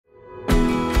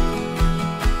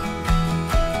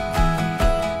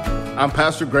I'm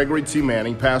Pastor Gregory T.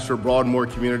 pastor of Broadmoor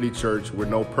Community Church, where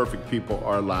no perfect people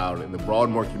are allowed, in the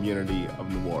Broadmoor community of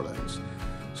New Orleans.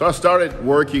 So I started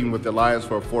working with the Alliance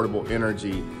for Affordable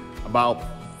Energy about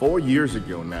 4 years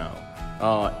ago now,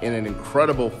 in an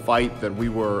incredible fight that we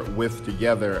were with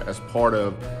together as part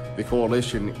of the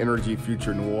coalition Energy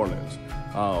Future New Orleans.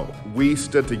 We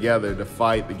stood together to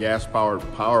fight the gas-powered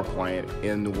power plant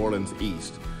in New Orleans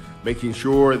East, making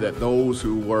sure that those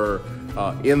who were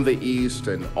in the East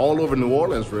and all over New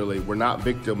Orleans really were not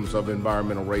victims of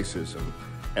environmental racism.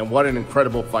 And what an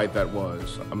incredible fight that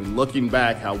was. I mean, looking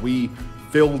back, how we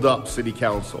filled up City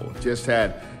Council, just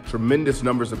had tremendous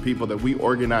numbers of people that we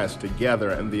organized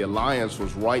together, and the Alliance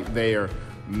was right there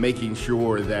making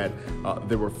sure that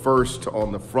they were first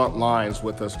on the front lines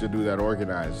with us to do that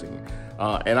organizing.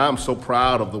 And I'm so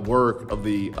proud of the work of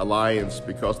the Alliance,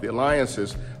 because the Alliance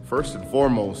is first and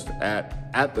foremost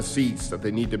at the seats that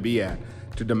they need to be at,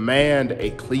 to demand a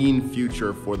clean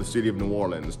future for the city of New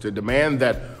Orleans, to demand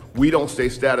that we don't stay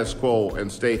status quo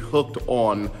and stay hooked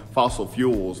on fossil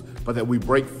fuels, but that we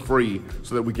break free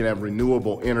so that we can have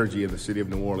renewable energy in the city of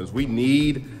New Orleans. We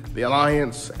need the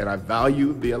Alliance, and I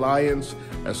value the Alliance,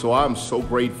 and so I'm so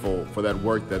grateful for that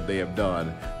work that they have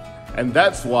done. And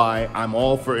that's why I'm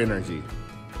all for energy.